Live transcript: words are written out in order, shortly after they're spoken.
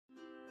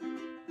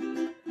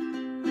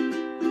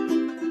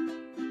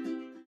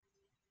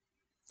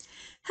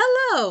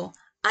Hello,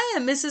 I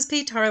am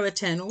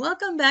MrsPTarleton.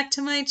 Welcome back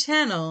to my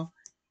channel.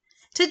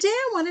 Today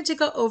I wanted to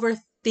go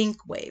over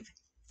ThinkWave.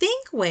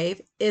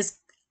 ThinkWave is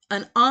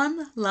an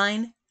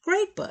online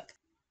gradebook.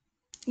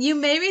 You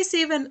may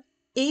receive an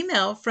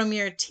email from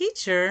your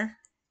teacher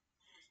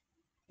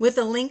with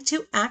a link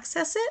to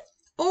access it,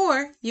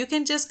 or you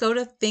can just go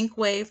to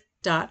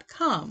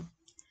thinkwave.com.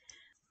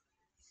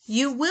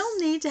 You will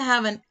need to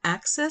have an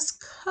access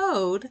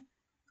code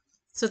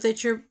so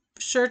that you're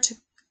sure to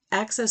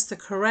access the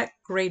correct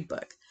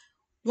gradebook.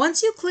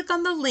 Once you click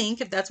on the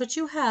link, if that's what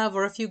you have,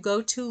 or if you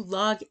go to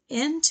log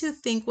into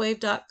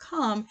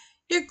thinkwave.com,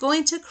 you're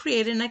going to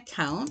create an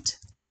account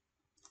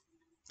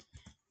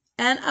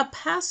and a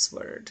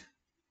password.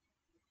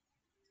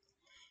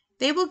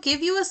 They will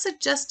give you a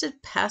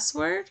suggested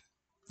password,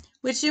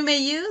 which you may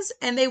use,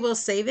 and they will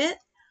save it,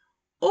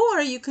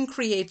 or you can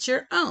create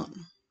your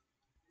own.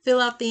 Fill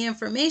out the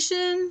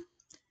information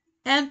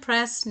and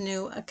press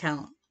New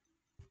Account.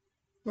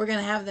 We're going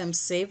to have them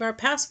save our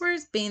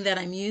passwords, being that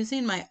I'm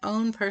using my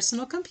own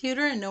personal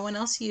computer and no one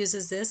else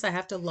uses this. I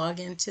have to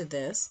log into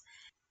this.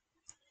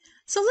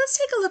 So let's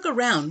take a look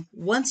around.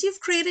 Once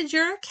you've created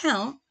your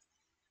account,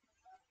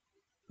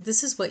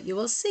 this is what you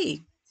will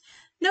see.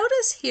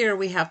 Notice here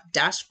we have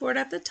dashboard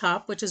at the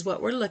top, which is what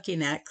we're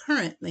looking at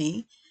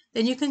currently.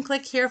 Then you can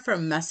click here for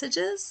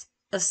messages,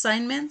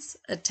 assignments,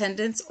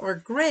 attendance, or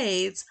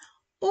grades,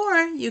 or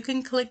you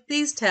can click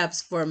these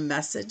tabs for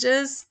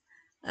messages,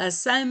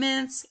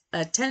 assignments,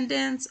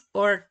 attendance,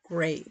 or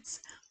grades.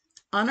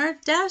 On our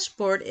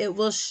dashboard, it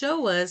will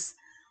show us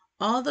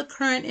all the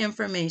current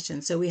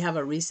information. So we have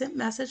a recent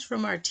message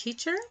from our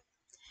teacher,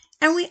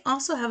 and we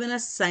also have an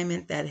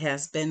assignment that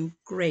has been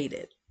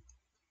graded.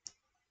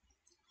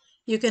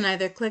 You can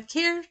either click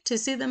here to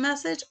see the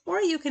message,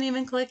 or you can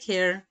even click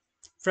here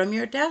from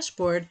your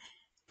dashboard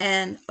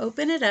and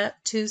open it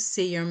up to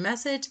see your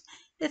message.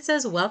 It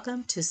says,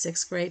 "Welcome to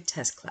 6th grade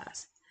test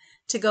class."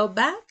 To go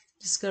back,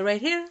 just go right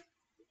here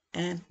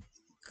and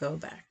go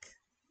back.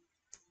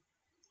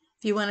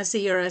 If you want to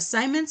see your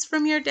assignments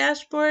from your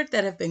dashboard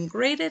that have been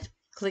graded,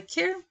 click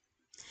here.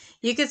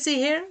 You can see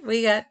here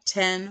we got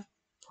 10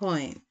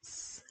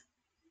 points.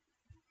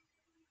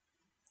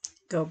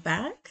 Go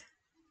back.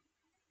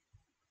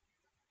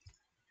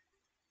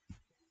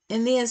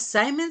 In the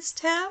Assignments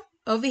tab,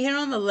 over here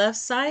on the left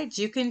side,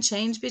 you can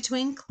change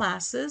between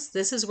classes.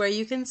 This is where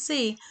you can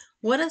see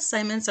what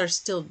assignments are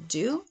still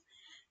due.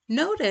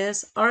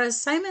 Notice our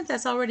assignment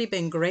that's already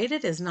been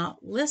graded is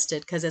not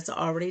listed because it's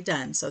already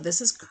done. So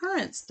this is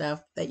current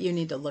stuff that you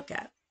need to look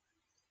at.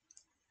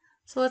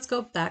 So let's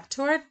go back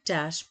to our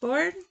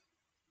dashboard.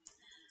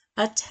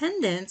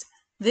 Attendance,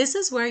 this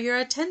is where your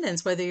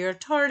attendance, whether you're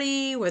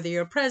tardy, whether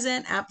you're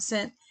present,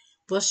 absent,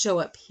 will show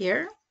up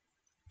here.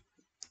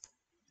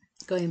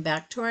 Going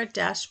back to our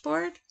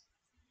dashboard.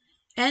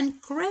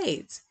 And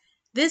grades.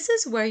 This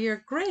is where your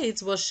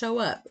grades will show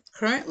up.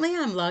 Currently,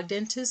 I'm logged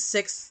into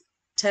 6th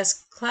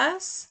test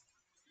class.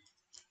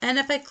 And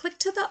if I click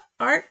to the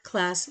art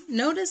class,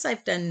 notice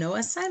I've done no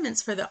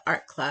assignments for the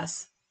art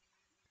class.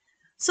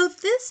 So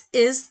this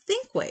is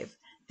ThinkWave.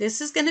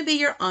 This is going to be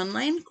your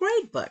online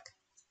gradebook.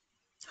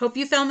 Hope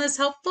you found this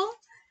helpful.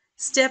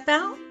 Step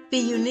out, be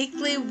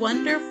uniquely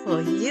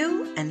wonderful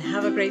you, and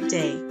have a great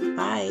day.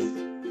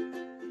 Bye.